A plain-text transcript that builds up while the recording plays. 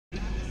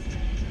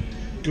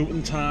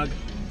Guten Tag.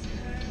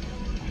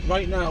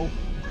 Right now,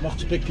 I'm off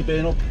to pick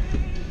Cobain up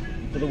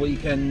for the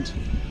weekend.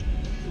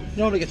 He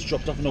normally gets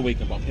dropped off on the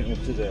weekend, but I'm picking him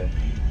up today,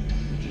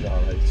 which is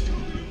alright.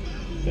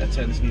 Better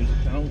turn this music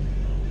down.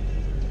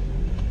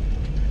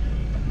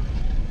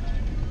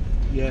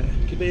 Yeah,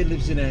 Cobain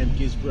lives in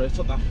Gisborough. It's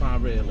not that far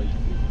really.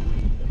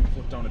 Get my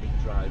foot down a bit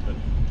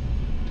driving.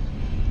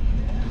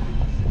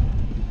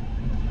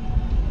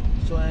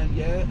 So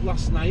yeah,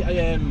 last night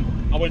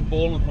I went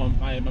bowling from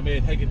my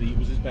mate Hegarty. It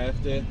was his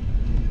birthday.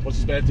 What's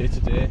his birthday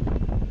today?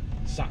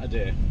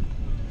 Saturday.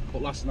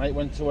 But last night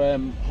went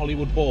to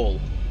Hollywood Bowl.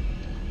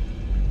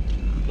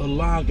 The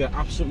lager,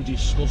 absolutely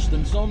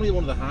disgusting. It's normally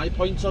one of the high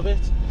points of it.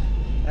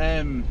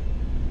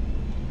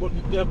 But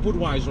they have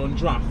Budweiser on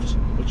draft,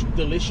 which is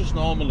delicious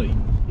normally.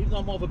 Even though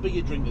I'm more of a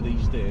beer drinker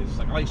these days,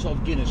 like I like sort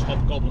of Guinness,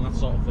 Hobgoblin, that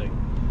sort of thing.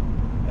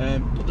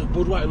 But the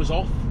Budweiser was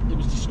off. It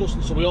was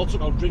disgusting. So we all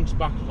took our drinks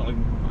back. Like,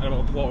 I had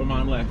about a quarter of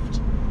mine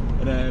left,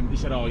 and he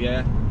said, "Oh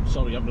yeah,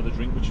 sorry, have another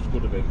drink," which was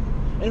good of him.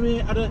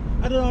 Anyway, I had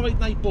an alright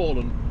night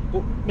bowling.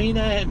 But me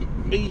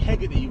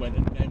Hegarty went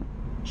and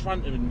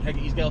Tranter and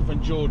Hegarty's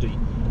girlfriend Jodie.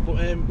 But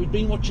we'd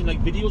been watching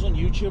like videos on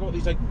YouTube about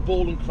these like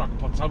bowling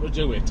crackpots, how to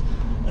do it,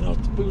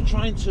 and we were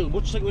trying too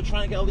much. Like we were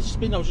trying to get all this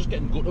spin. I was just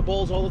getting gutter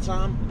balls all the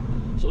time,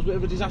 so it was a bit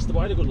of a disaster. But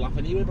I had a good laugh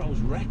anyway. But I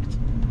was wrecked.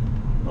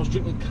 I was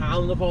drinking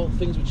Carlin of all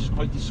things, which is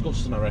quite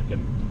disgusting, I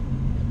reckon.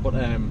 But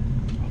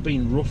I've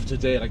been rough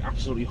today, like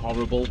absolutely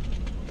horrible.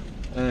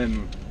 I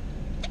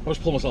was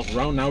pulling myself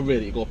around now,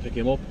 really, to go pick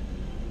him up.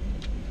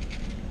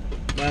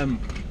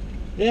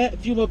 Yeah, a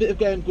few more bit of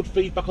good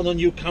feedback on the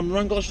new camera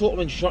angle. I sort of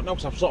in shot now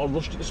because I've sort of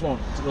rushed it this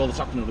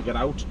afternoon to get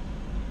out.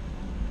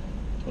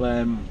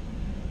 Well,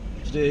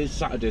 today is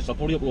Saturday, so I'll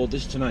probably upload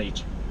this tonight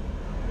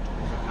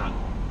if I can. I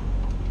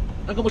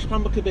haven't got much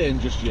plan with Cobain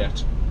just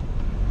yet.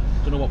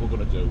 Don't know what we're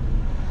going to do.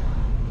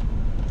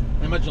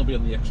 I imagine he'll be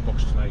on the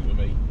Xbox tonight with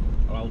me,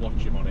 or I'll watch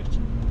him on it.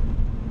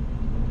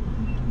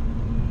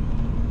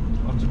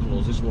 I'll have to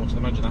close this one, because I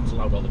imagine that's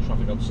allowed all the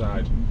traffic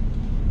outside.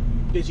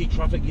 Busy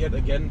traffic yet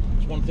again.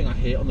 It's one thing I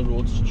hate on the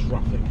roads, is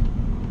traffic.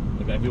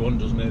 Like everyone,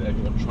 doesn't it?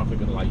 Everyone, traffic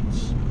and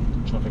lights.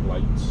 Traffic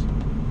lights.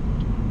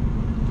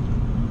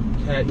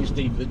 Curtains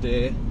deep for the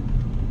day.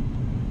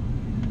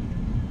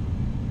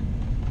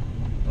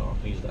 Oh,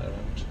 he's there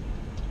out.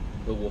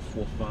 The woof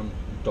woof van,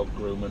 dog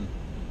grooming.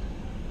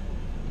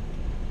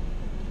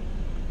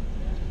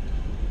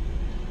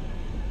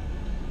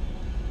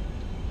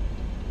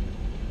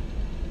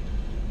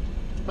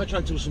 I might try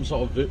and do some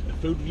sort of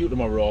food review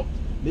tomorrow.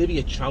 Maybe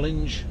a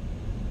challenge.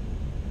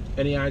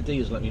 Any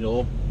ideas, let me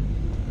know.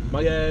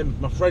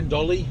 My friend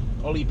Ollie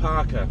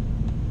Parker,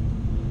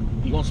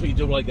 he wants me to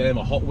do like a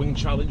hot wing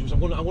challenge, which I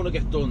want to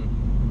get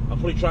done. I'll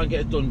probably try and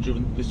get it done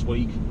during this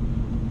week.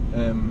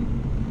 I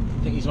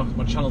think he's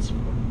my channel's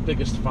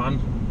biggest fan.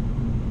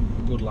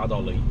 Good lad,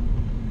 Ollie.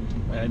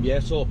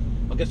 Yeah, so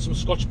I'll get some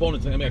Scotch bonnet.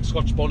 I think I'll make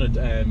Scotch bonnet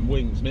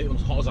wings, make them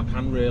as hot as I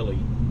can, really.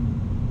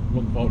 I'm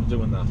looking forward to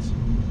doing that.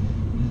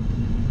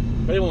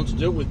 If anyone wants to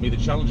do it with me, the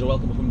challenge are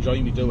welcome to come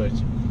join me do it.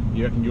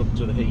 You reckon you're up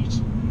to the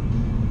heat?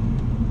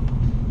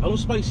 I love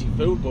spicy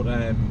food, but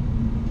it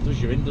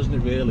does you in, doesn't it?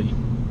 Really,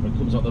 when it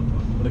comes out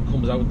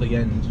at the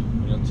end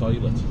when you're on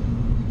toilet.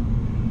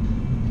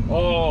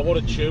 Oh, what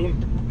a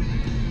tune!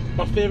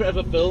 My favourite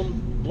ever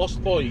film,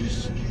 Lost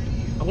Boys.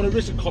 I'm going to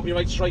risk a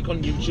copyright strike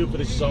on YouTube for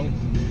this song.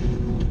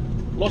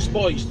 Lost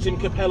Boys, Tim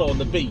Capello on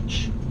the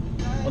beach,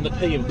 on the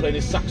pier playing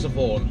his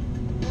saxophone.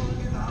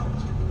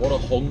 What a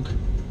hunk!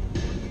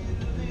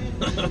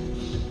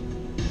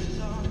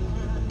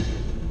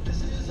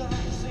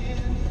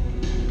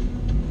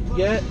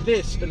 Yeah,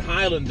 this and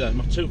Highlander,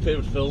 my two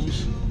favourite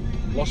films.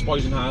 Lost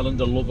Boys and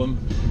Highlander, love them.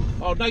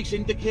 Oh, nice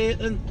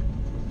indicating.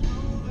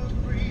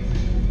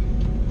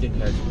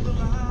 Dickhead.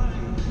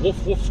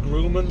 Woof Woof's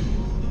grooming.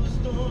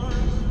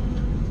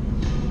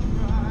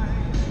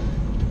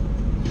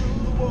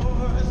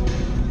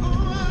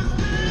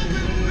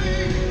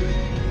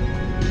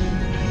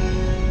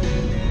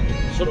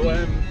 So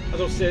as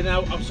I was saying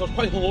now, I was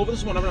quite hungover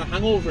this morning. I'm having a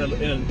hangover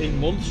in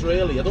months,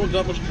 really. I don't do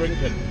that much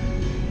drinking.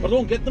 I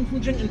don't get them from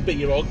drinking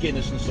beer or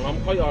Guinness and stuff. I'm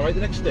quite alright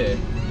the next day.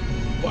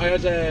 But I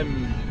had,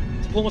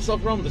 to pull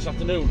myself around this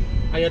afternoon,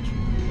 I had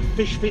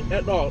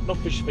not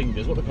fish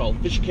fingers, what they're called,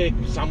 fish cake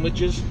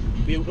sandwiches,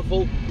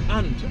 beautiful,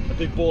 and a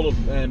big bowl of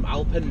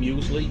Alpen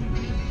muesli.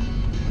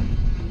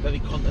 Very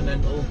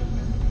continental.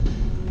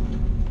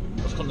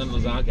 As continental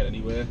as I get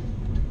anyway.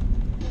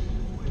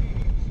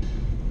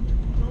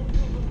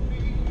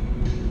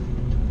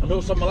 I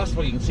noticed on my last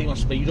one you can see my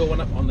speedo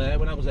on there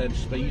when I was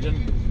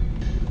speeding.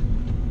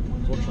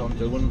 That's what I'm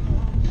doing.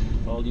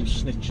 All you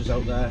snitches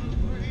out there.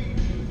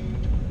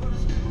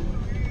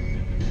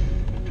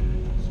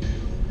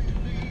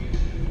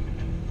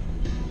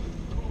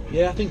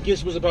 Yeah, I think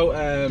Giz was about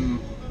I'm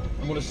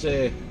going to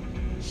say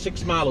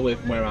 6 miles away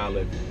from where I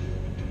live.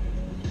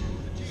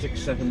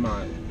 6-7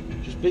 miles.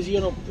 Just busy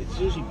enough. It's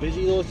usually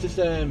busy though. It's just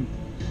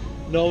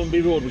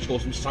Normanby Road, which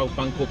goes from South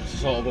Bank up to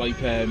sort of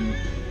like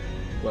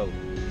well,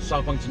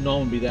 South Bank to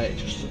Normanby there.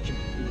 It's just such a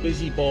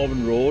busy,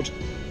 boring road.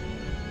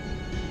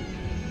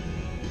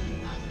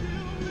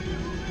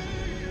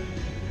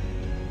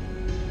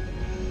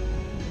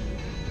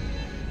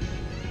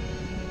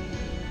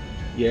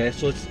 Yeah,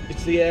 so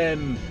it's the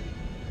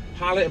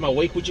highlight of my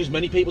week, which is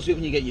many people's week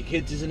when you get your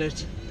kids, isn't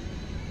it?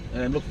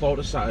 Look forward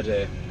to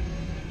Saturday.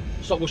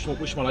 Sort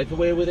of wish my life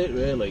away with it,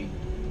 really.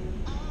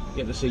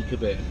 Get to see a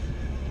bit.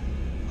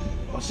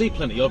 I see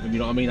plenty of him, you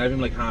know what I mean? I have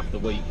him like half the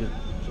week,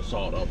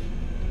 sort of,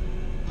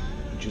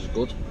 which is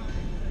good.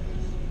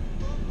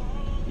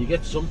 You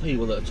get some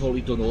people that are totally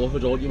done over,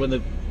 don't you, when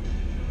the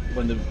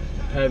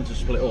parents are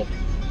split up.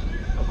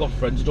 I've got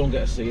friends who don't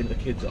get to see the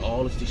kids at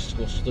all. It's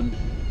disgusting.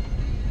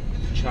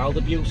 It's child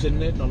abuse,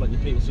 isn't it? Not letting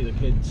people see the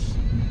kids.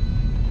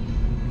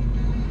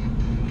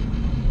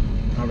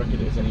 I reckon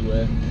it is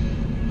anyway.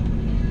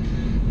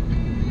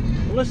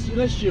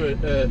 Unless you're a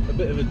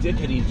bit of a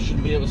dickhead, you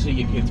shouldn't be able to see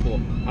your kids, but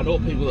I know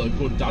people that are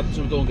good dads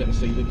who don't get to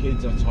see the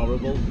kids. That's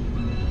horrible.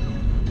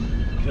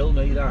 Kill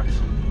me, that.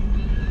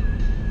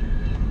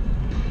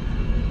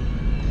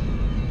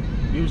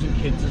 Using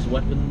kids as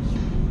weapons.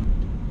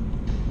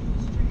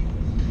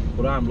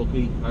 But I'm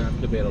lucky, I have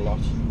to debate a lot.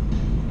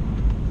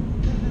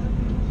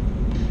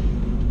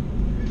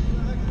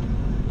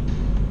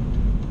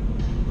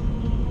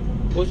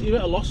 Was you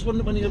at a loss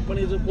when you're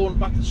going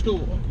back to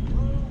school?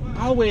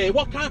 Oh wait,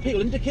 what can't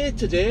people indicate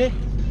today?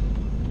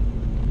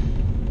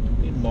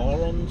 You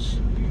morons.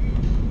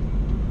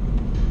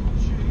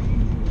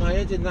 My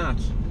head in that.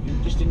 You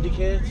just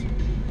indicate.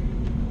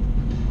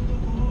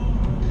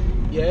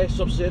 Yeah,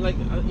 stop saying like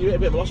you're at a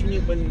bit of a loss when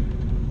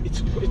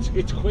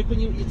it's quick when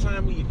you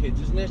time with your kids,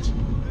 isn't it?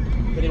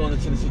 If anyone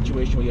that's in a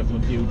situation where you have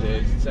them a few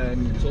days, it's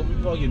over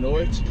before you know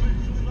it.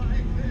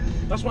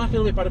 That's why I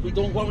feel a bit bad if we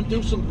don't go out and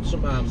do something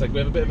sometimes. Like we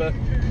have a bit of a,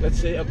 let's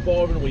say, a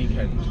boring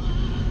weekend. I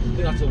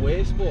think that's a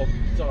waste, but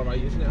it's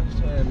alright, isn't it?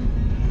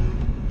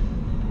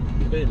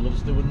 Everybody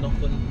loves doing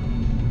nothing.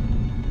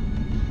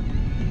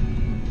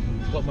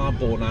 It's got my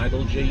born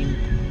idle gene.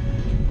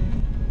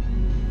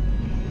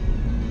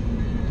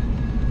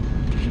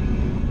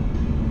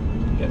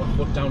 Get my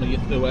foot down here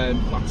through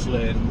Flats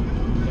Lane,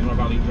 getting my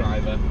rally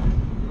driver.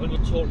 I'm going to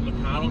talk to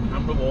the car on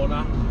camera, won't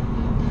I?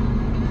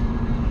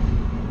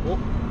 Oh.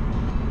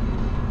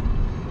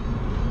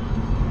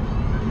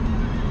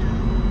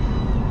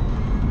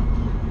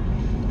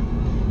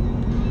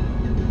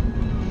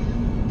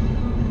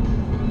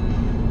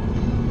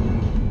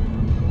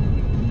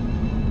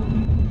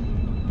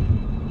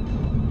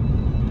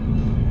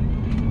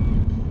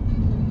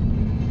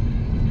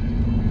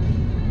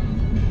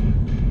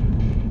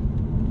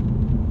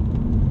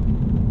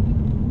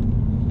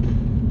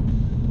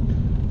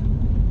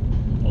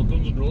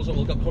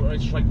 We'll get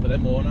copyright strike for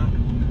them, won't I?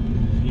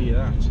 Hear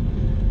that? I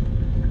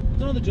don't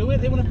know how they do it.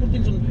 They want to put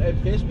things on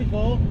Facebook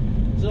before.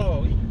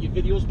 So your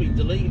video's been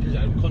deleted because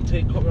it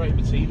contain copyright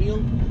material.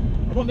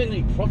 I'm not making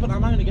any profit.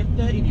 Am I going to get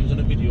 30 views on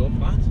a video for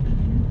that?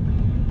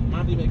 I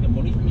might be making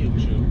money from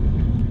YouTube.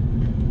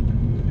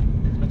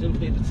 I do it for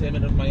the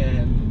entertainment of my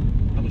how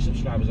many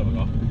subscribers have I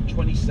got?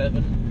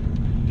 27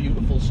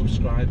 beautiful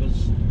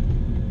subscribers.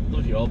 None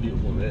of you are all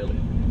beautiful, really.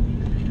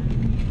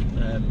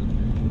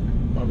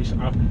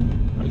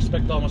 I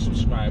respect all my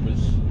subscribers.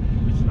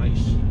 It's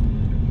nice.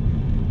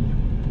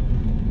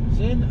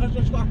 Saying I've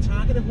just got a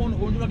target of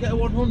 100. I get a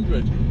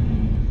 100.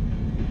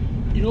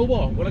 You know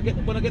what? When I get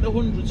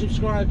 100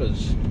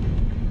 subscribers,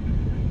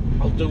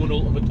 I'll do an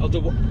ultimate.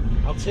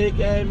 I'll take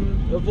a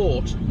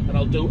vote and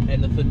I'll do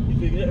anything.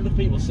 If you get enough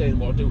people saying,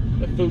 "Well, I'll do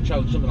a food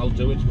challenge," something, I'll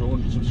do it for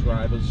 100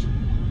 subscribers.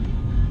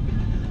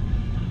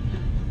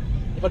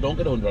 If I don't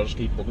get 100, I'll just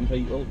keep bugging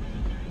people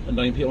and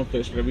 9 people on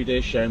Facebook every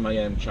day sharing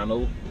my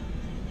channel.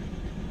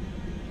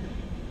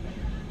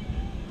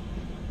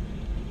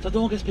 So I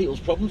don't guess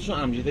people's problems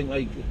sometimes. You think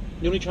like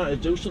you're only trying to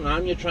do something,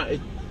 and you're trying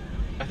to.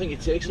 I think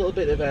it takes a little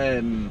bit of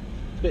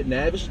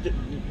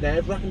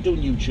nerve-wracking doing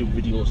YouTube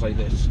videos like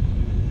this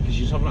because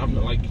you just haven't having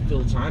to like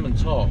fill time and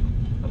talk.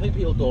 I think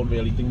people don't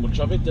really think much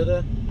of it, do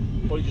they?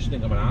 Probably just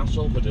think I'm an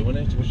arsehole for doing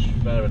it, which is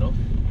fair enough.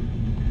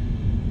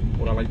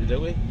 Would I like to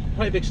do it?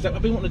 Quite a big step.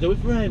 I've been wanting to do it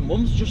for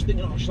months, just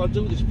thinking, oh, shall I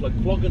do this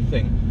vlogging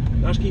thing?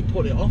 And I just keep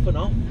putting it off and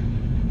off.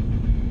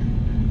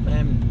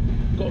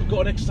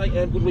 Got an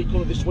exciting good week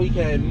coming this week.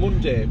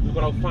 Monday we've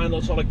got our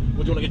final sort of like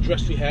we're doing like a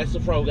dress rehearsal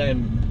for our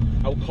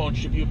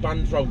contribute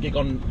band for our gig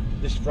on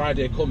this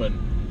Friday coming.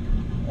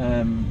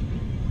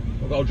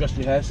 We've got our dress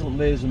rehearsal at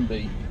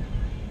Lazenby,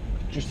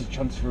 just a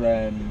chance for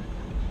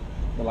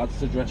the lads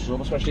to dress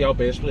up, especially our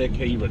bass player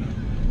Kieran.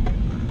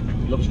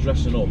 He loves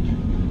dressing up.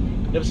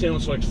 Never seen him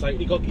so excited.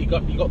 He got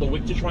the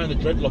wig to try on, the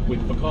dreadlock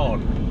wig for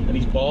Corn, and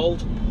he's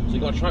bald, so he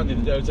got to try and the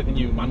other day. It's like a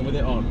new man with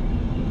it on.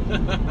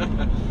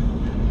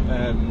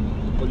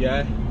 But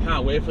yeah,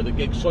 can't wait for the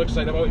gig. So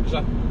excited about it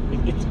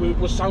because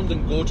we're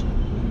sounding good.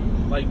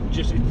 Like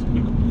just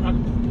we've got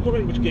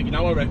pretty much gig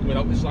now, I reckon,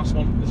 without this last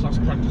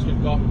practice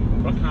we've got.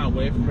 But I can't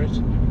wait for it. It's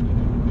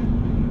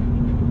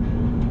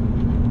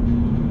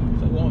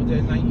like warmer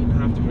day,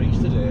 19.5 degrees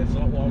today. It's a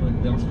lot warmer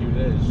than the last few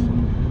days.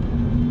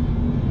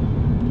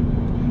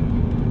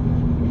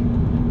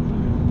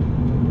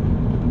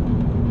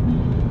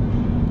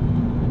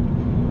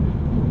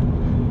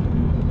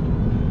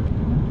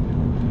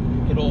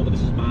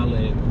 This is my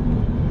lane.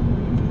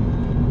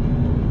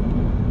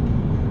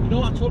 You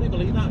know, I totally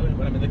believe me that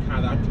when I'm in the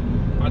car that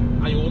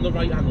I own the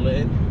right hand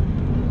lane.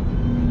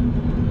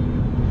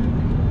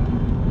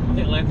 I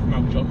think I learned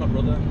from John, my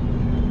brother.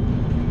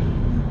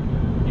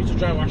 He used to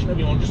drive watching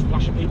everyone just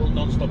flashing people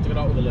non-stop to get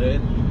out of the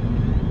lane.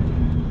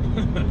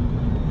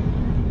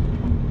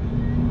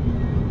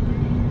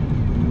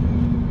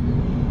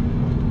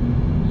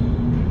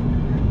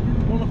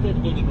 One of my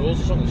favourite Guns N'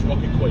 Roses song is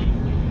Rocket Queen.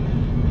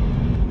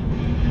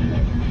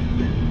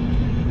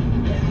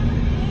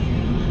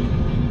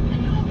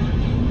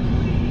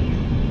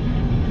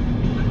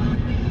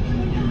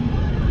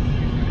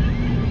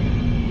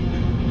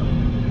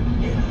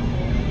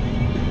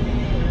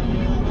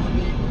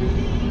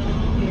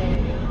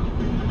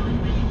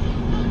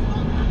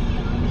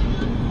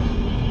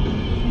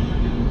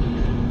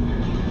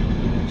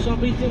 So I've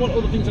been thinking what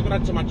other things I could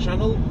add to my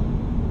channel.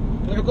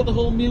 Like I've got the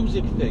whole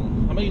music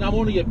thing. I mean, I'm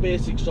only a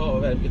basic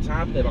sort of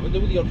guitar player, but I could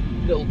do with your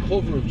little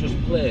cover of just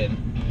playing.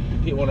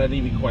 If you want any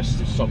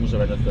requested songs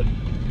or anything,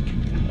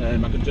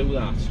 I could do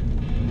that.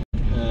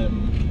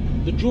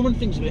 The drumming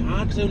thing's a bit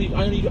hard because I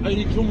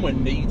only drum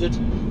when needed.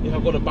 If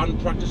I've got a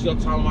band practice, the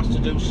odd time I'm asked to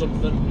do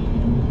something.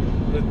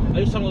 But I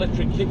used to have an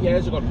electric kit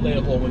years ago to play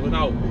at home. We went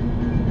out.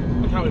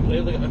 I can't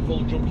really play with a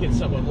full drum kit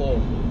set at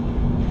home.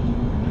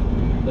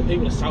 The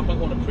people of South Bank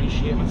won't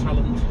appreciate my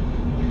talent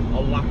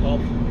or lack of.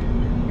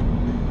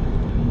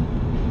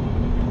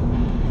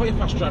 Quite a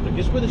fast driving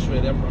giz with this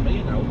really, I'm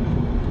here now.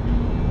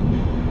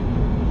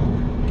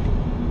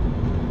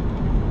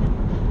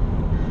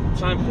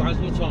 Time flies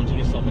when you're talking to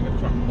yourself like a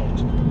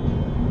crackpot.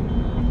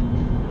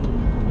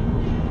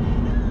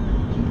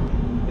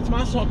 It's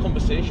my sort of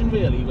conversation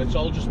really, where it's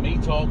all just me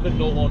talking,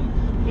 no one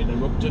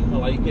interrupting. I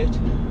like it.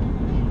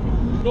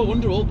 No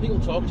wonder all people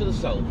talk to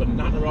themselves and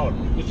natter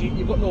on, because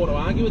you've got no one to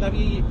argue with, have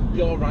you?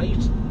 You're right.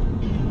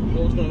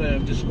 No one's going to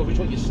discourage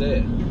what you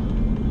say.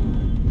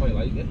 Quite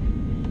like it.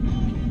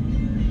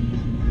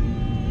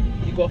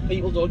 You go off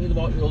people, don't you, the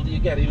more older you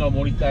get? You know, I'm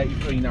only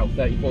 33 now,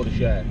 34 to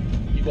share.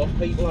 You go off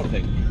people, I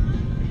think.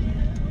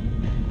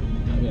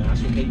 That'd be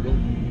nice with people.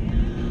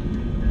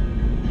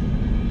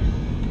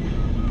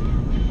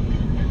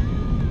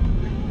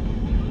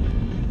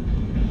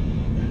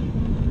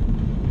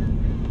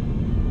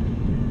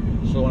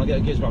 So when I get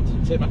a Gizmo, I have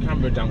to take my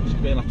camera down because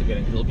I'll have to get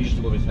in, it'll be just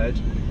above his head.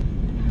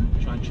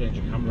 Try and change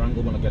the camera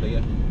angle when I get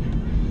here.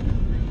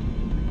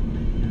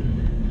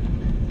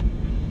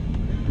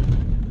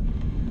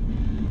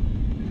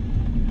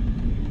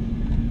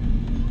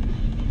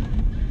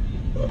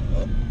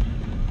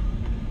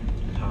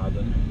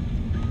 Pardon.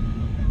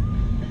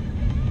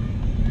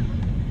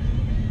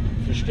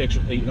 Fish cakes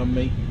repeating on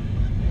me.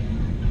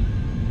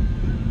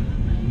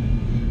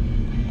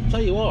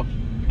 Tell you what,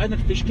 I haven't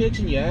had fish cakes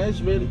in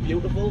years, really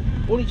beautiful.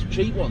 Only some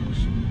cheap ones.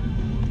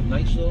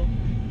 Nice though.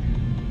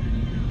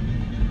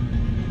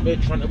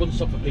 Made Trent one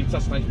stop for pizza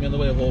last night for me on the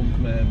way home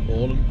from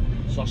Bowling.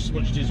 So I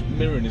smudged his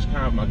mirror in his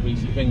car with my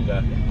greasy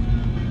finger.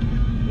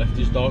 Left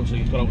his door so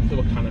he's got out through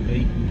a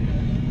canopy.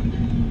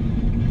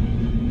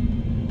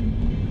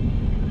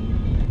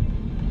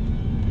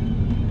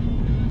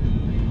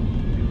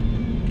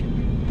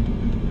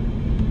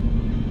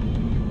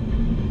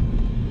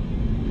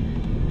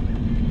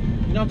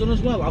 You know, I've done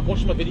as well, I've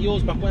watched my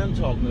videos back when I'm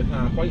talking to the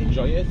car, I quite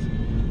enjoy it.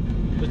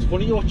 It's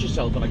funny you watch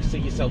yourself and like see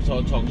yourself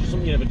sort of talking, it's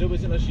something you never do,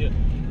 isn't it? Unless you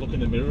look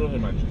in the mirror and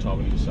imagine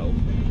talking to yourself.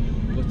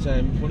 But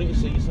funny to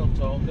see yourself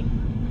talking.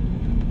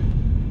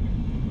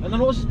 And I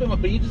noticed it's a bit of my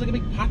beard, there's like a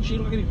big patch here,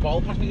 like a big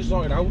bald patch, I need to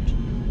sort it out.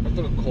 I've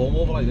done a comb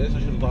over like this, I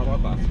should have thought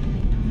about that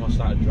before I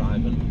started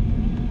driving.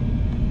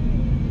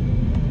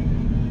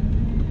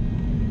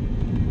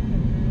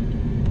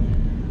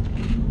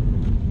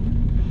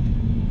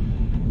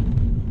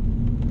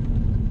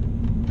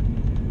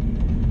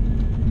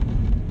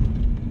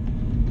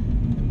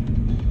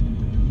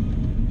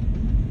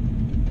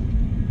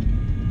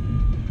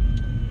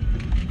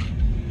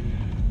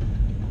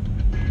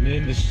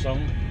 Name this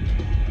song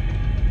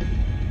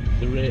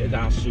The Rated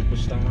R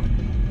Superstar.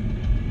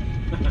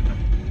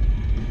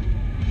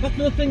 That's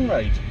another thing,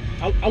 right?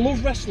 I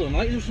love wrestling. I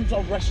like to do some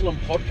sort of wrestling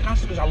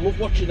podcast because I love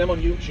watching them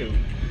on YouTube.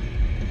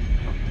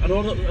 I know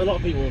a lot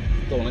of people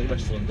don't like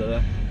wrestling, do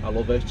they? I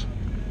love it.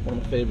 One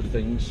of my favourite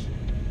things.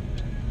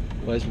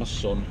 Where's my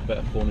son?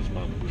 Better phone his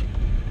mum.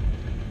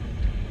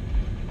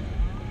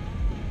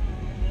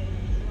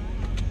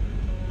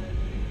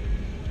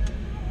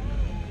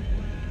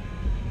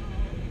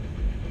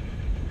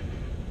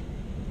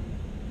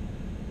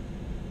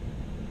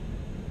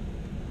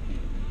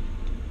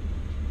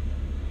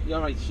 You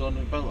alright, son?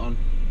 Belt on.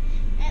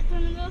 It's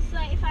one of those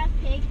 35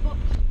 page books.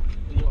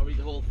 You want to read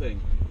the whole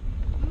thing?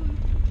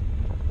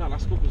 That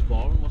last book was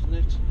boring, wasn't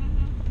it?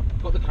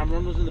 Got the camera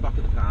on us in the back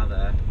of the car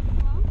there.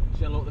 What?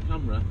 See hello at the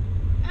camera?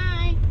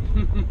 Aye.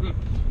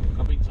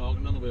 I've been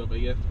talking on the way over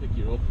here to pick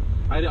you up.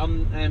 I had it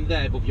on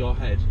there above your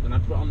head, and I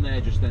put it on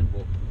there just then,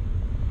 but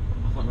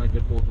I thought I might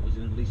get both of us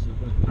in, at least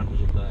the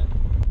cameras up there.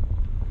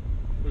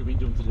 What have you been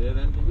doing today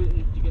then?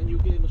 Did you get a new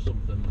game or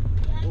something?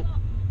 Yeah, Oh. I got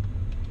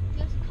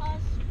Just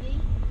Cause 3.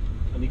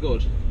 Any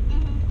good?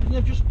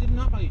 Yeah, didn't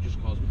that buy you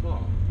Just Cause before?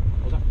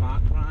 Or was that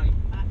Far Cry?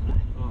 Far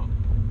Oh.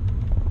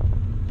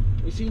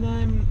 You seen,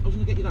 I was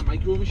going to get you that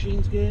Micro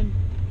Machines game.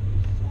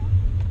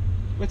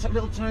 Where it's like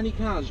little tiny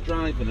cars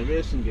driving a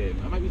racing game.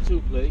 That might be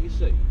 2-player, you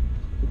see.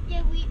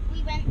 Yeah, we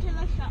went to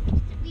the shops.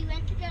 We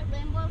went to get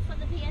Rainbow for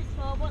the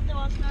PS4, but there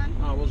was none.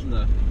 Oh, wasn't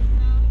there?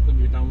 No. When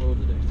you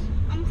downloaded it.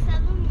 I'm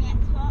selling the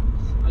Xbox.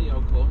 Oh, yeah, how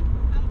come?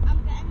 I'm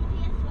getting the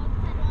PS4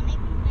 because I don't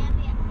even play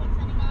the Xbox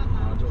anymore Oh,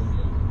 now. don't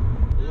you?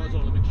 It was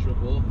all a mixture of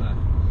both there.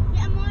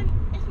 Yeah,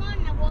 this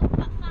morning I woke up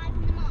at 5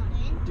 in the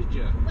morning, Did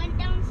you? went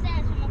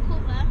downstairs with my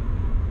cover,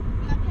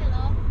 my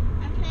pillow,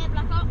 and played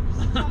Black Ops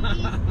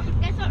Zombies.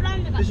 Guess what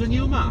round I got There's a to?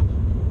 new map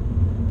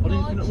on Good.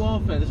 Infinite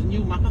Warfare. There's a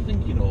new map, I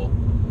think, you know.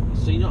 I've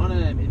seen it on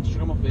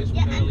Instagram or Facebook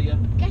Yeah, and earlier.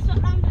 guess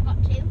what round I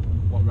got to?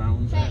 What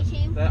round?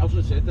 32. I was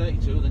going to say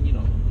 32, then you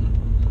know.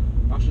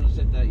 I should have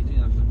said 32, I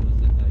should have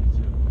said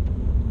 32.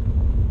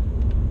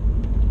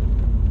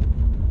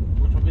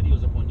 Watch my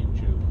videos up on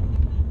YouTube.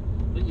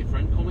 I think your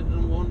friend commented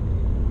on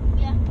one.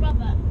 Yeah,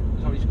 Robert.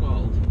 That's how he's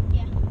called.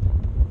 Yeah.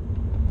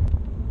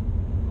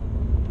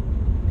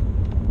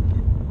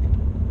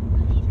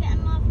 Because he's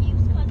getting more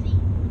views because he,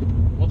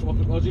 What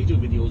does he do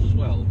videos as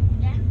well?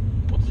 yeah.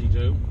 What does he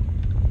do?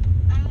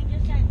 And we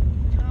just like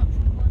talks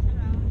and goes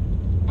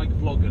around. Like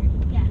vlogging?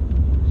 Yeah.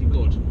 Is he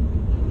good?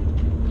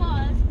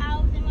 Because I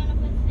was in one of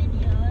his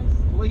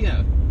videos. Well,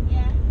 yeah.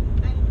 Yeah.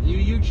 And You're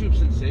a YouTube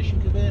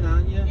sensation, Cobain,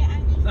 aren't you? yeah,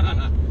 and he said,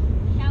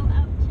 shout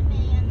out to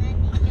me, and then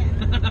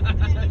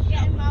he's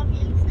getting more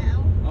views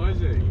now. Oh, is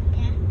he?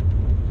 Yeah.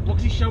 What,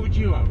 'cause he shouted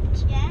you out?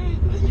 Yeah.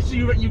 So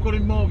you reckon you've got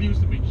him more views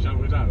than being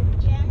shouted out?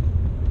 Yeah.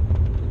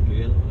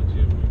 Gail, would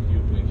you if you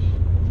wish?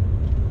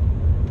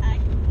 I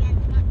should be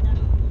into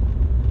McDonald's.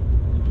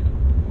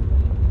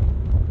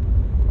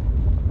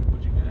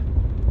 What'd you get?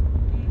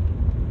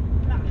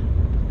 Wrap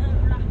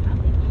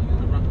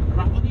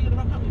Happy A Meal.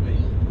 wrap happy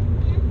meal?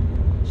 Yeah.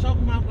 So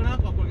come out when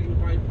I've got you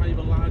buy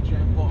a large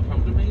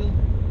 £1/4 meal.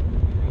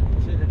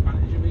 Take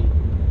advantage of me.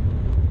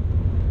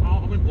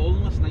 Oh, I went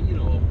bowling last night, you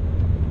know.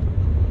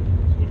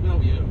 It's good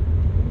without you.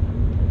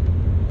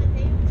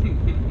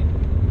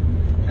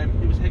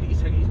 It was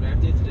Hegarty's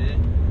birthday today.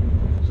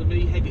 So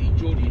me, Hegarty,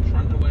 Jodie and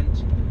Tranta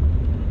went.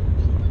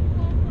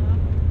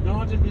 No,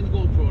 I didn't bring the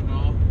GoPro,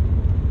 no.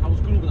 I was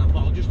good, but I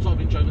thought I'll just sort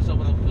of enjoy myself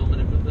without filming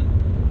everything.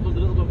 I filmed a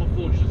little bit on my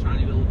phone, just a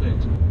tiny little bit.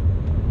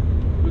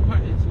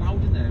 It's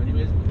loud in there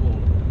anyways at the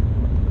bowling.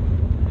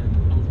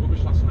 I was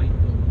rubbish last night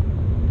though.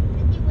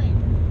 Did you win?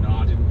 No,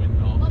 I didn't win,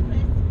 no. What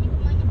place did you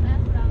come on your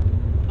first round?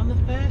 On the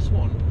first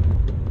one,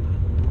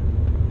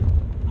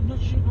 I'm not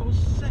sure if I was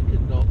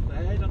second or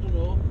third, I don't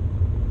know.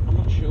 I'm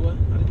not sure.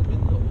 I didn't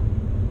win though.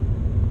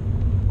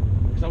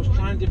 Because I was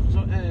trying different. So,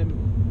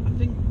 I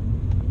think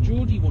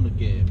Jodie won a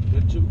game. We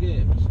had 2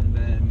 games,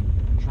 and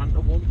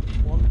Tranta won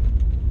one.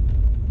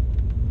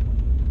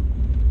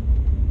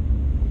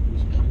 He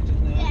was packed in Did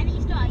you get there.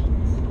 any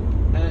strikes?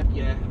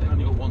 Yeah, I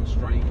only got 1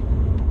 strike.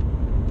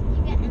 Did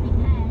you get any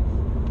pairs?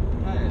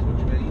 Pairs, what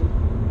do you mean?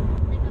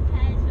 Like a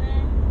pairs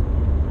where,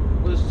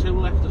 Well, there's 2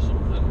 left or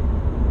something.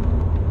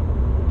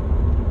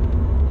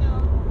 no,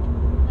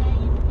 where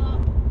you've got,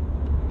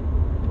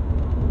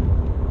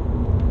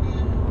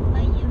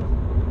 where you've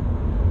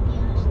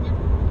used them,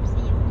 so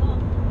you've got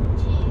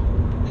 2,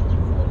 and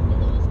you've won with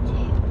those 2.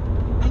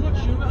 I'm not and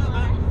sure. you've got 1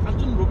 left. I've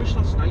done rubbish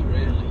last night,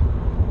 really.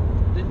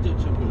 Didn't do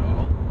too good at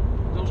all.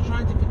 I was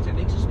trying different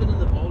techniques of spinning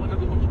the ball, like I've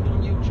been watching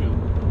on YouTube.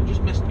 It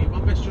just messed me up.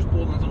 My best just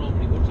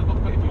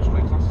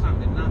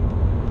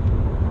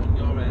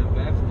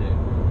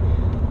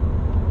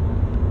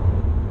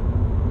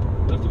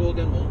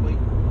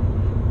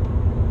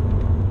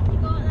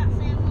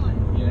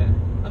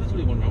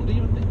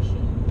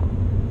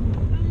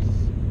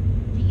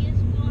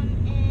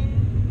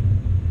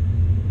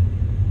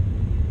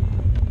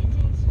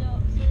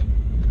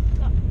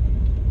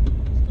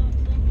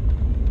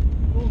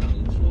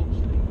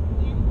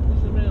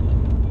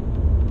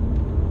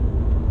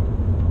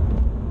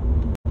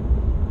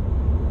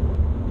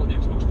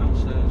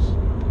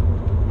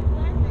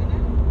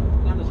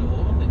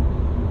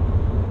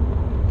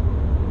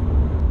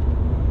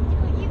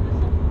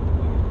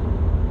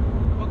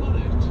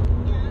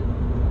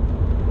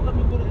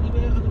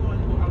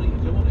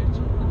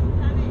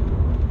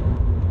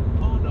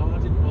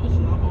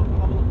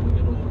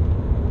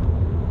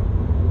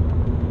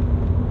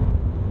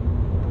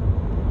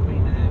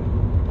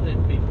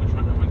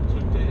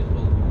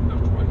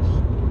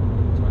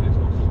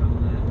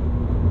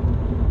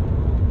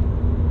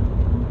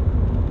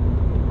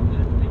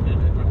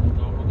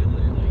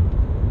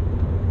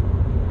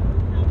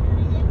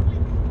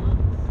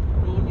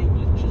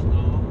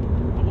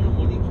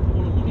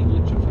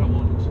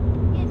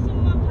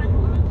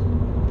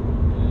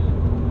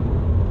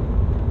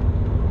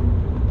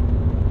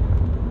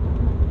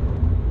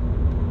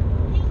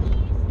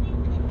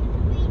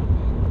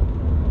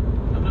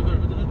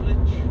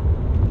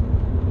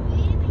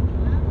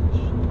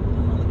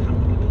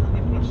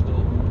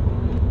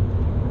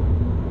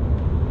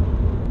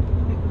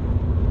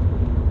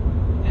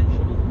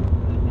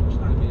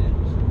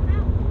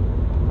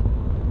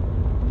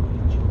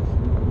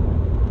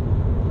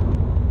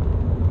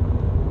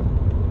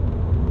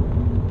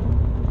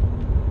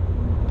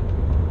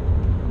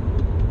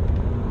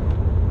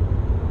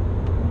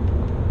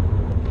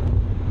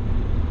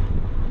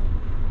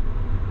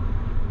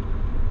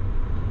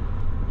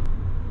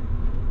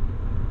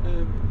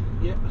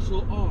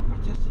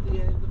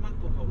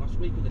last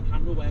week and the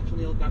camera works on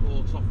the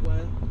Elgato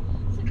software.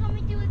 So can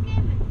we do a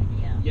gaming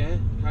video? Yeah,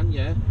 can,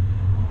 yeah.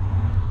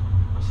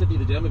 I said the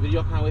other day on my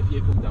video, I can't wait for you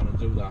to come down and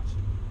do that.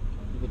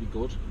 It'll be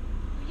good.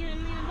 You're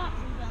in the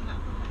unboxing film that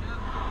coming up.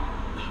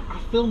 I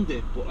filmed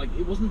it, but like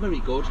it wasn't very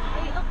good.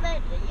 Have you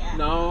uploaded it yet?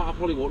 No, I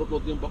probably won't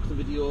upload the unboxing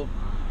video.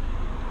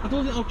 I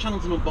don't think our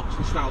channel's an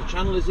unboxing style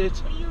channel, is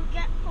it? But you'll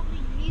get probably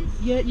views.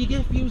 Yeah, you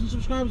get views and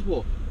subscribers,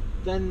 but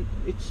then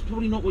it's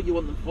probably not what you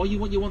want them for. You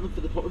want them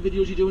for the proper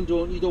videos you're doing,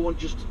 don't you? You don't want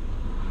just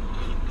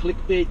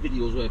clickbait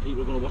videos where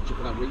people are going to watch it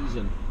for that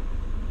reason.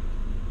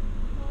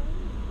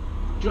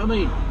 Do you know what I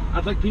mean?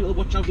 I'd like people to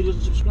watch our videos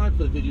and subscribe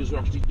for the videos we're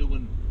actually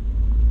doing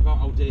about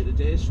our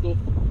day-to-day stuff.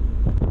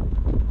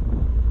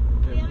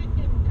 We haven't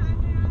done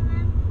counting on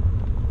them.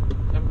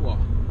 Haven't what?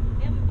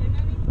 We haven't done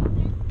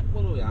anything.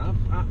 Well, we have.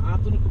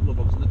 I've done a couple of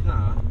vlogs in the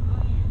car. Oh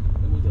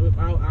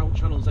yeah. And our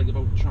channel's like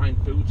about trying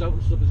foods out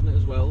and stuff, isn't it,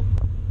 as well?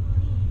 Oh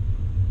yeah.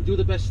 We do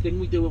the best thing.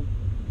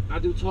 I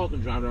do talk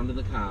and drive around in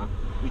the car.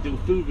 We do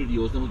food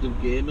videos, then we'll do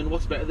gaming.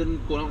 What's better than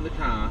going out in the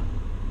car,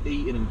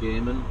 eating and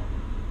gaming?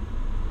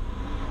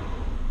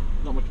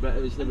 Not much better,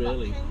 is there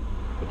really?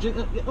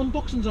 Unboxing. But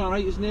unboxing's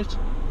alright, isn't it?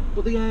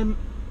 But the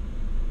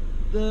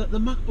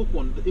MacBook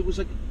one, it was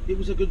like a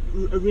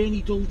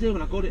rainy, dull day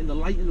when I got it, and the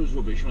lighting was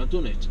rubbish when I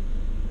done it.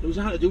 It was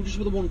hard to do just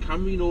with the one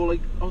camera, you know,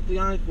 like off the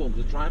iPhone,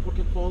 because the tripod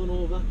kept falling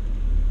over.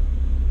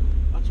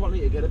 That's what I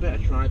need to get, a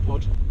better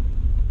tripod.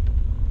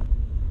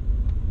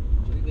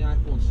 I think the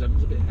iPhone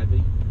 7's a bit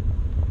heavy.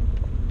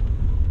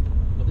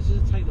 But this is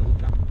a tight little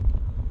cap.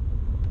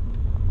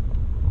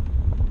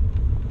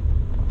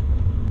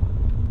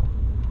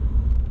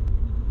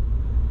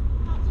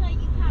 Outside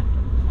you packed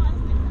up the fast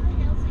next to the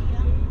hills here.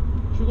 Yeah.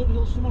 Should we go to the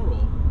hills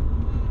tomorrow?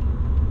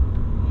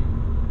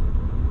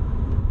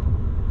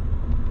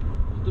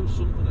 We'll do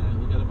something there,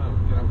 we'll get out and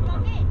about.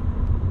 Okay.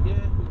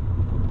 Yeah, we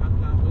can,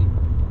 can't we?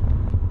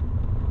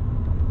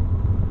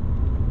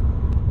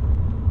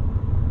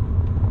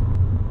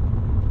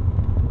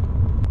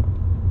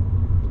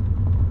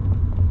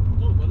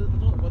 I don't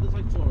know what it's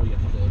like tomorrow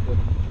yesterday, but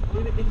I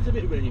mean, if it's a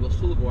bit rainy, we'll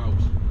still go out.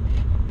 It's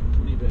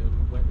only a bit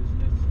wet,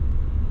 isn't it?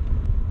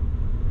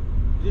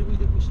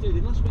 We stayed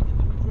in last week,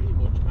 didn't we, pretty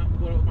much? Apart from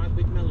going out by the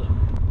big melon.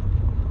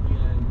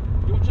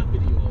 Yeah. You watch that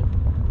video?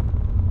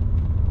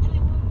 And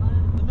it won't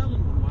work. The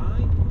melon one, why?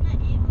 No,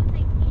 it was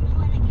like, you know,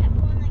 when it kept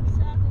going like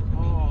circles. and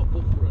Oh,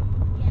 buffering.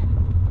 Yeah.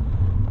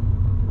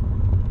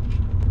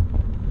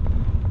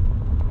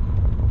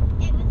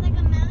 It was like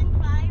a melon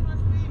pie,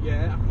 wasn't it?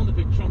 Yeah, I found the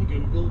picture on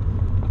Google.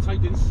 I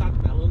typed in sad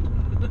melon.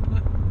 Is it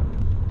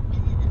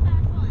the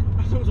first one?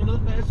 I thought it was one of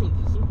the first ones,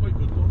 there's some quite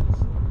good ones.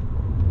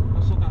 I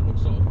thought that looked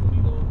sort of funny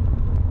though.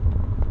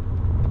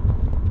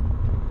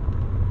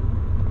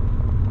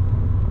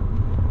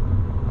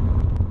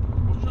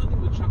 I was trying to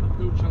think of a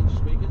food challenge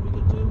this weekend we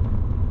could do.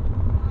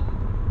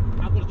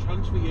 I've got a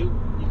challenge for you.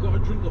 You've got to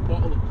drink a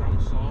bottle of brown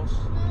sauce.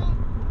 No,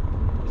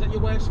 Is that your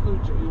worst food,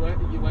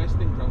 your worst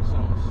thing, brown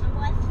sauce? it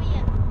was for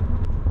you.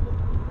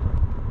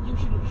 You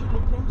should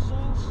love brown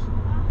sauce.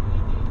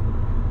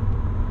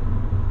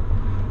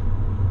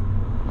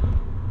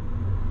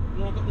 You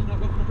know, I got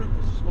my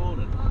breakfast this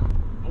morning.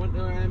 I went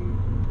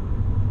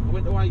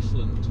to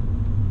Iceland.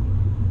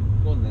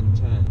 Go on then,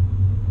 turn.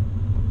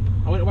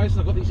 I went to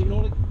Iceland, I got these, you know,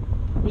 like,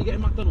 when you get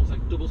in McDonald's,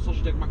 like double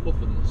sausage egg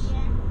McMuffins.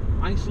 Yeah.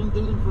 Iceland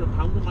do them for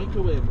 £1, a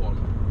microwave one.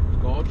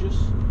 It's gorgeous.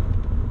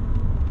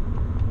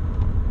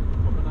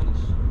 Proper nice. I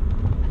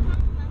can't remember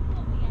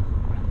what we had for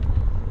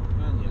breakfast.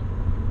 Man, yeah.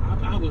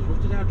 I was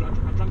rough today, I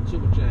drank too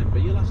much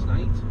beer last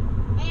night.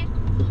 I had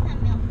cookies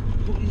and milk.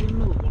 Cookies and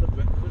milk, what a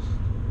breakfast.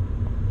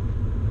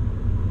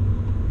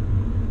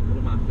 One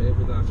of my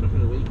favourite, especially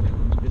the weekend.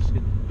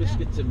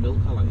 Biscuits and milk,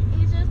 I like. It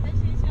was just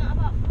basically not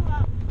about food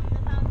out from the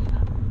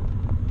voucher.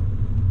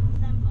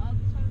 Then Bob,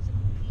 this one's the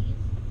cookies.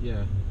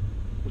 Yeah.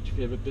 What's your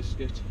favourite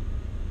biscuit?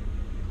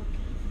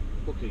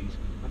 Cookies. Cookies.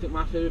 I think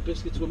my favourite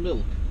biscuits were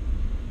milk.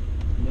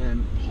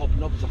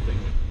 Hobnobs, I think.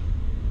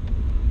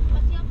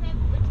 What's your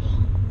favourite with tea?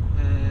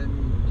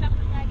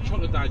 Chocolate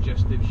Chocolate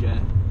digestives, digestives. yeah.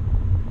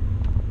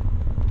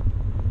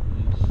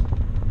 Nice.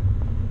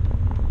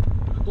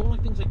 I don't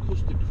like things like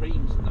custard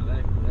creams and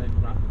that, they're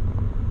crap.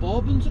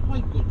 Bourbons are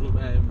quite good with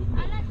milk.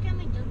 I like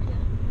Jammy Dodger.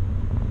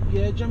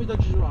 Yeah, Jammy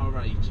Dodgers are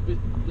alright. It's a bit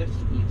less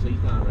stuck in your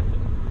teeth, I reckon.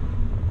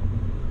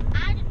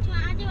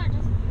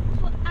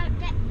 I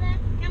get the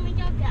Jammy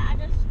Dodger, I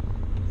just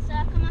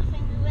circle my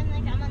finger in the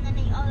gum and then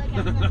eat all the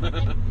gum and then put the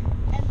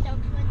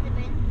Dodger in the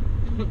bin.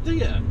 Do you?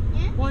 Yeah.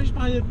 Why just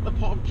buy a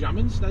pot of jam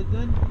instead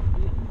then?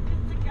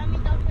 Because the Jammy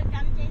Dodger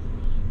gum tastes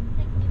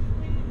like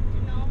different to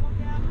normal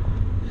gum.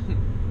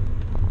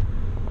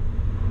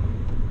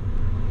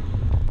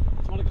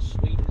 It's more like a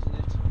sweet, isn't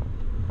it? It's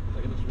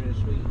like a mixture of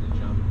sweet and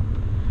jam.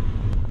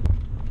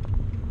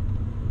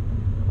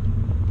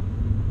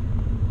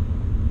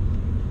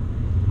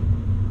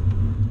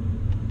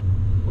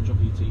 What job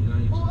are you eating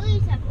tonight? All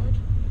these are good.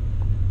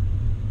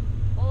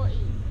 All these.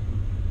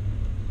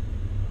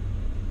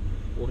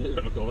 Oh, you're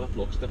going to go with that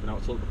bloke stepping out,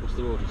 it's all across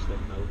the road, he's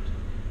stepping out.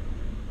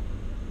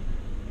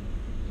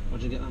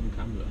 How'd you get that on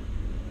camera?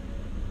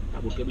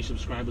 That would get me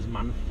subscribers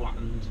man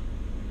flattened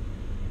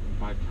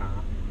by a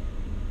car.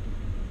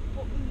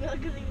 But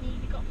because we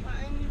nearly got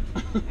flattened.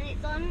 And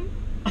it's on.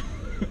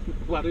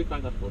 Why do you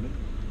find that funny?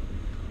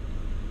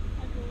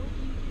 I go.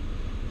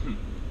 And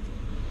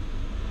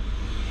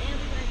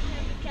we went to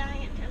the guy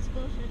at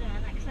Tesco to the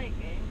next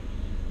game.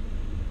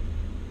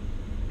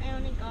 I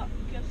only got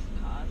just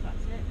cars,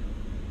 that's it.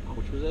 How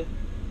much was it?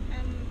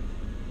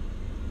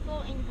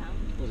 £14.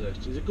 Was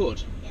it? Is it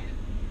good? Yeah.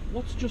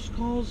 What's Just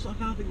Cause? I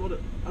can't think what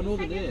it. I know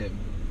It's the like name.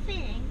 A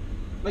thing.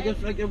 Like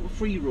a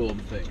free roam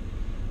thing.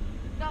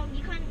 No,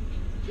 you can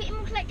pretty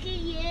much like a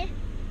year.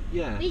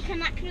 Yeah. We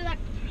can actually like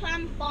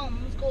plant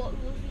bombs, go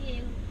over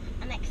you,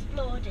 and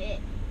explode it.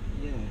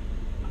 Yeah.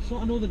 I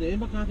thought I know the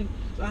name. I can't think.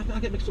 I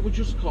get mixed up with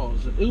Just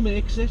Cause. Who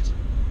makes it?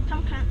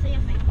 Tom Clancy, I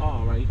think.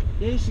 Oh right.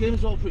 Yeah, these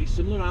games are all pretty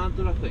similar, aren't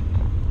they? I think.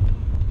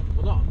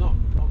 Well, not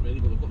really,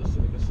 but they've got like a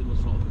similar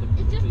sort of thing.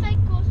 It's just like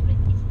Ghost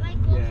Recon. It's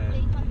like Ghost Yeah.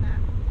 Recon that.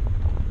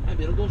 I've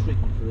been on Ghost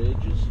Recon for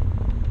ages.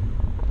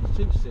 It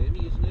seems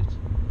samey, isn't it?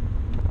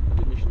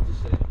 Every mission's the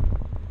same.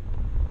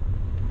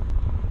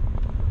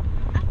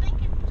 I think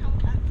it's Tom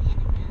Clancy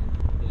anyway.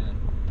 Yeah.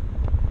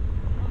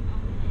 I don't know.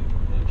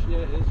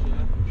 Yeah, it is,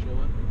 yeah, I'm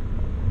sure.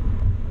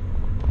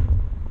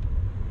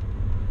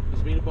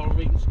 There's been a boring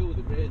week in school with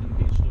the rain and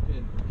being stuck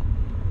in.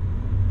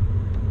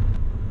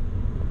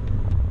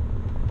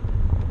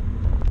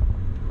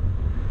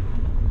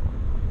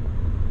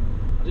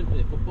 I didn't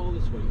play football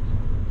this week.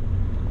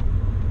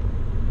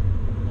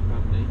 Not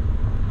bad, me.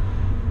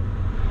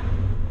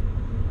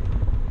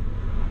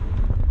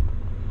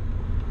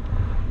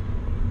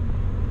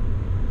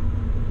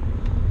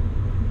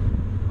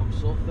 I'm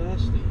so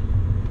thirsty.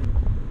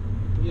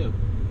 You?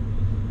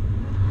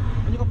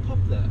 And you got pop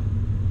there?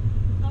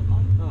 Not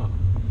gone. Oh.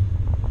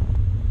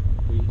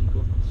 Greedy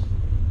guts.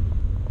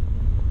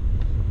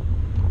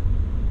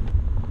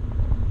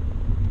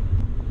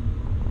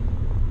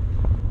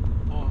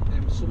 Oh,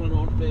 someone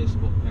on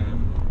Facebook,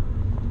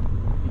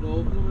 you know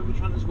remember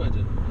Tranter's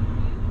wedding?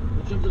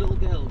 Mm-hmm. The little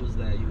girl was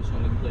there you were sort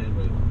of like playing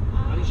with.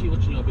 I think she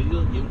watching your video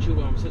on YouTube.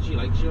 Mum said she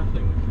likes you, I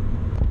think.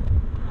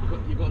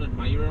 You've got an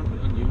admirer on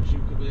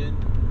YouTube, Cobain.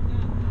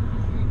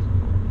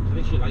 I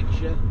think she likes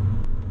you.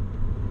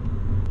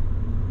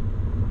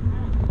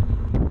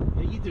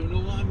 Yeah, you do know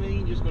what I mean.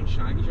 You're just going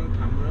shiny on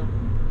camera.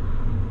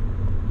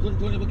 Don't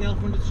you have a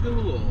girlfriend at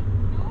school, or No.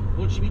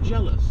 won't she be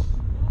jealous?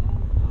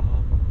 No.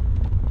 Oh.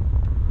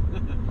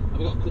 Have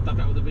I got to cut that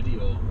out of the video?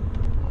 No.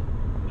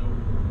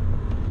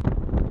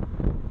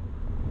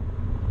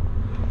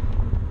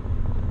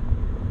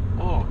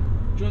 Oh,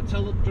 do you want to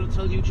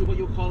tell YouTube what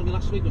you were calling me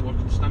last week when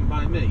watching Stand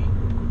By Me? Do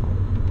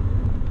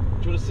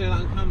you want to say that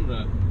on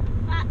camera?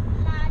 Fat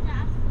lad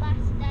ass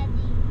last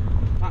daddy.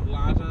 Fat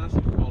lad ass,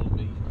 you're calling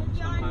me. Because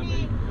your Stand By Me.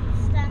 name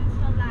stands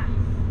for last.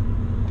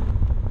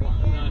 What?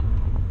 No.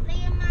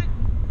 Liam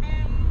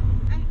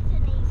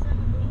Anthony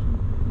Sunbury.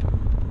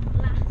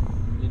 Last.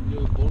 In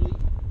your bully.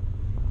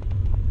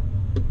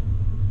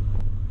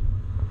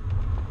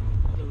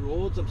 On the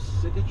roads, I'm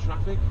sick of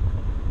traffic.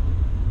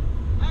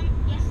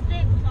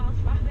 Yesterday it was all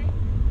traffic.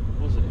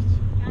 Was it?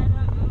 I don't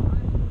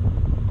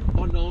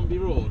know. On Normanby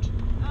Road?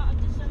 Oh,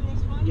 just on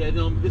this one. Yeah,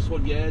 no, this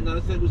one, yeah. No, I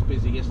said it was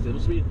busy yesterday.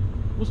 Must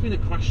have been a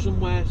crash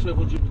somewhere, so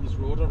everyone's using this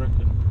road, I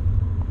reckon.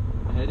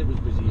 I heard it was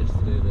busy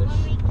yesterday, this.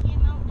 When we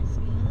came out of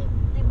school,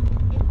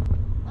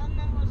 one of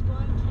them was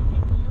going to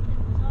pick me up. It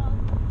was all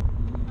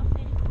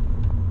traffic.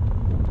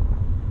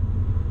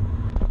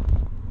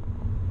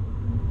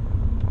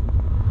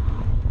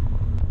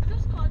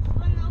 Just cause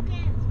one of those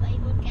games where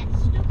you would get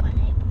stuck on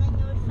it, and then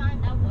you would find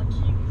out what to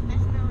do just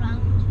messing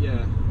around.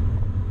 Yeah.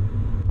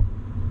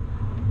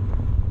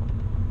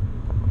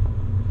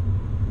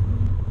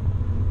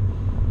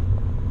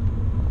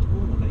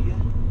 Oh, mate,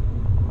 yeah.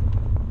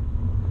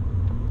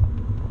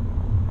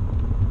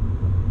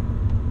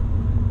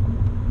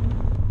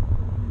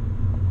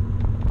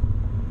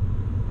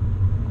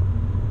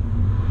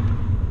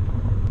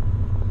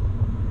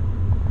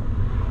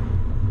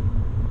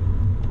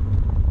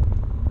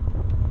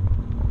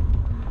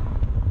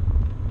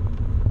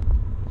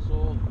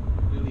 So,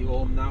 nearly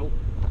home now.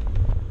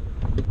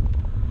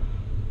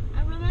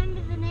 I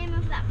remember the name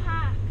of that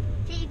park.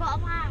 City Bottle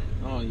Park.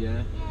 Oh,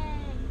 yeah. Yay.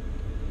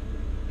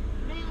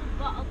 Blue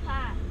Bottle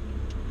Park.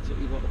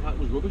 City Water Park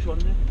was rubbish,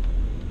 wasn't it?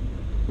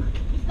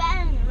 It's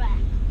better than the wreck.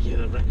 Yeah,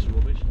 the wreck's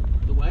rubbish.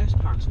 The worst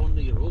park's one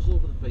near us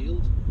over the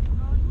field.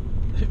 Oh,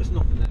 yeah. There's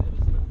nothing there,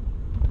 isn't it?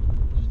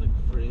 Just like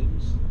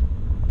frames.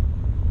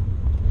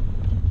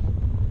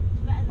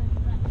 It's better than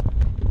the wreck.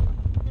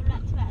 The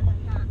wreck's better than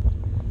that.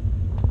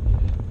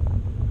 Yeah.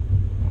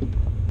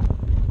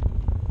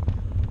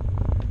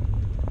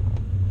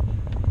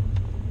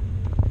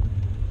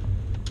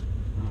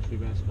 Oh, 3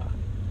 bears back.